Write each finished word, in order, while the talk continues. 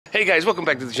Hey guys, welcome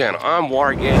back to the channel. I'm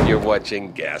Warwick and you're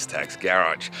watching Tachs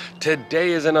Garage.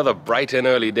 Today is another bright and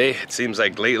early day. It seems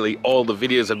like lately all the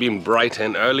videos have been bright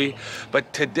and early,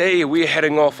 but today we're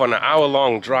heading off on an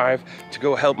hour-long drive to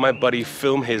go help my buddy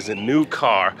film his new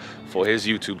car for his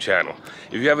YouTube channel.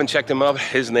 If you haven't checked him out,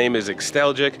 his name is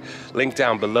Xtalgic, link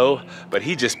down below, but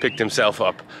he just picked himself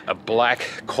up a black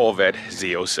Corvette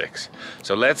Z06.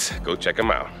 So let's go check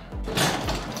him out.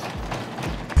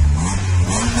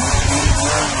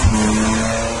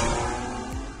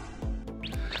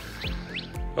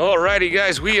 Alrighty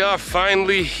guys, we are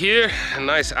finally here. A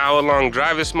nice hour-long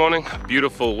drive this morning,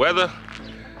 beautiful weather.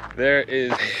 There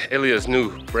is Elia's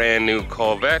brand new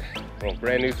Corvette. Well,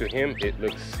 brand new to him, it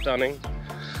looks stunning.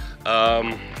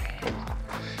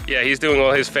 Yeah, he's doing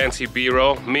all his fancy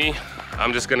B-roll. Me,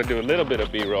 I'm just gonna do a little bit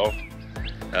of B-roll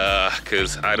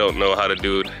because I don't know how to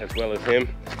do it as well as him.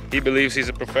 He believes he's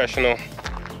a professional,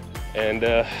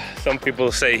 and some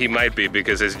people say he might be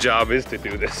because his job is to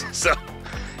do this. So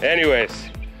anyways,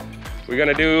 we're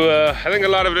gonna do, I think, a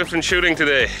lot of different shooting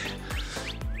today.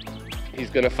 He's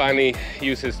gonna finally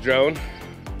use his drone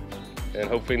and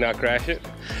hopefully not crash it.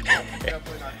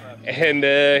 And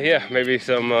yeah, maybe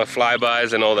some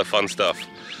flybys and all the fun stuff.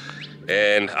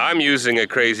 And I'm using a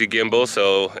crazy gimbal,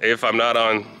 so if I'm not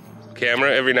on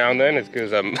camera every now and then, it's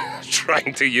because I'm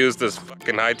trying to use this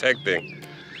fucking high-tech thing.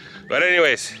 But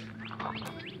anyways,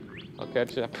 I'll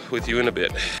catch up with you in a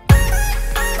bit.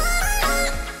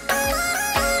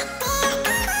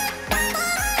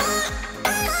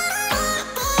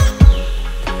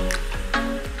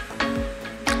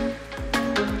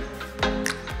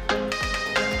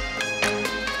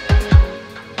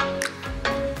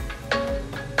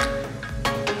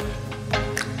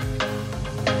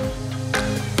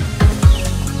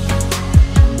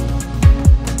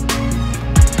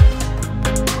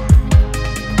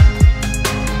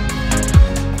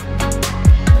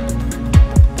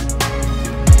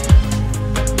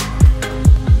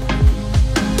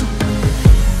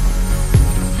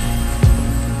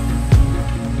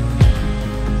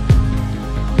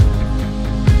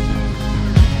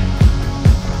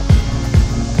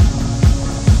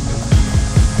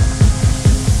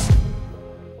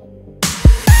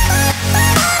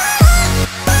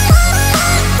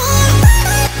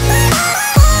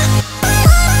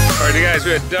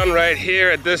 We're done right here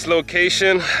at this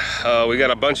location. We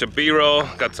got a bunch of B-roll,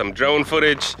 got some drone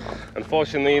footage.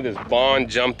 Unfortunately, this barn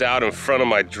jumped out in front of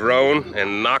my drone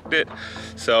and knocked it.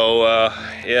 So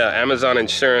yeah, Amazon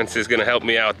Insurance is gonna help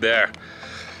me out there.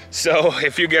 So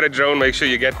if you get a drone, make sure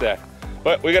you get that.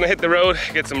 But we're gonna hit the road,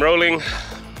 get some rolling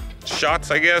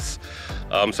shots, I guess,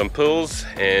 some pulls,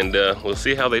 and we'll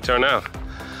see how they turn out.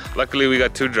 Luckily, we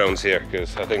got two drones here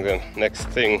because I think the next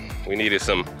thing we need is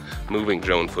some moving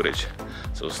drone footage.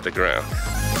 So stick around.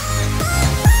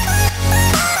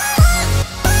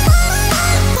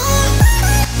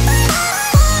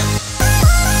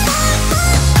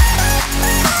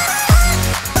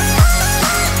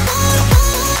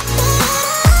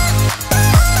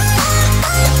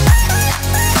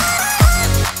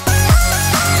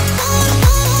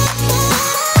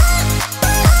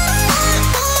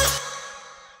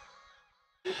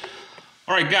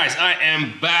 Alright guys, I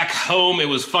am back home. It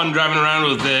was fun driving around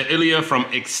with Elia from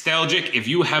Xtalgic. If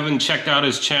you haven't checked out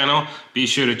his channel, be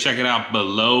sure to check it out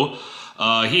below.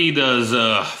 He does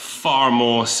far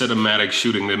more cinematic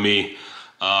shooting than me.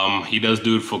 He does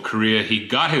do it for career. He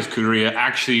got his career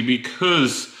actually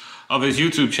because of his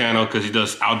YouTube channel, because he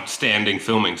does outstanding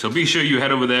filming. So be sure you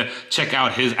head over there, check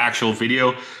out his actual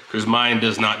video, because mine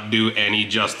does not do any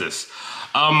justice.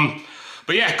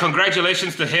 But yeah,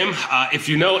 congratulations to him. If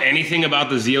you know anything about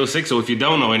the Z06, or if you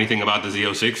don't know anything about the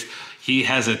Z06, he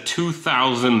has a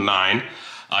 2009.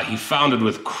 He found it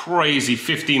with crazy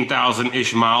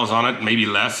 15,000-ish miles on it, maybe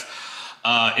less.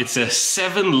 It's a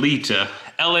 7-liter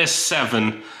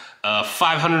LS7,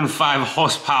 505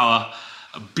 horsepower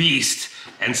beast,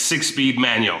 and 6-speed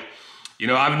manual. You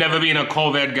know, I've never been a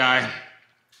Corvette guy.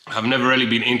 I've never really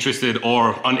been interested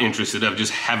or uninterested. I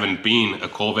just haven't been a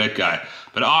Corvette guy.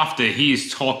 But after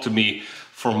he's talked to me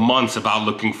for months about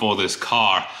looking for this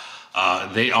car,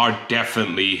 they are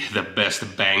definitely the best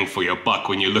bang for your buck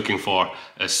when you're looking for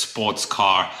a sports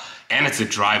car, and it's a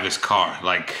driver's car.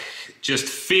 Like, just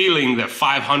feeling the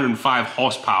 505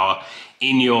 horsepower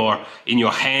in your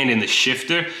hand in the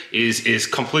shifter is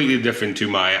completely different to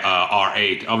my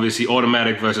R8. Obviously,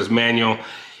 automatic versus manual.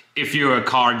 If you're a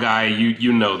car guy,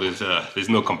 you know there's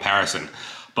no comparison.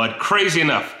 But crazy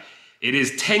enough, it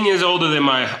is 10 years older than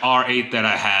my R8 that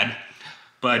I had,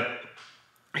 but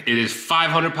it is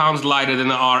 500 pounds lighter than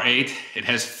the R8. It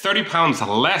has 30 pounds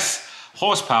less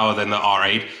horsepower than the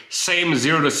R8, same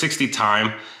 0 to 60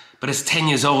 time, but it's 10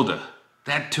 years older.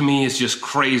 That to me is just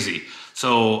crazy.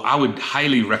 So I would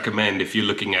highly recommend, if you're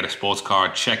looking at a sports car,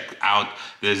 check out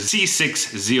the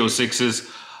Z6 Z06s.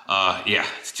 Yeah,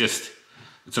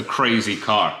 it's a crazy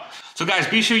car. So guys,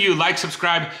 be sure you like,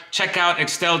 subscribe, check out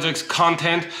Xtalgic's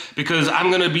content, because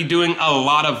I'm gonna be doing a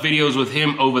lot of videos with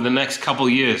him over the next couple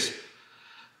years,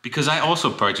 because I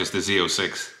also purchased the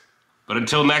Z06. But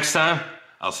until next time,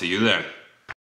 I'll see you then.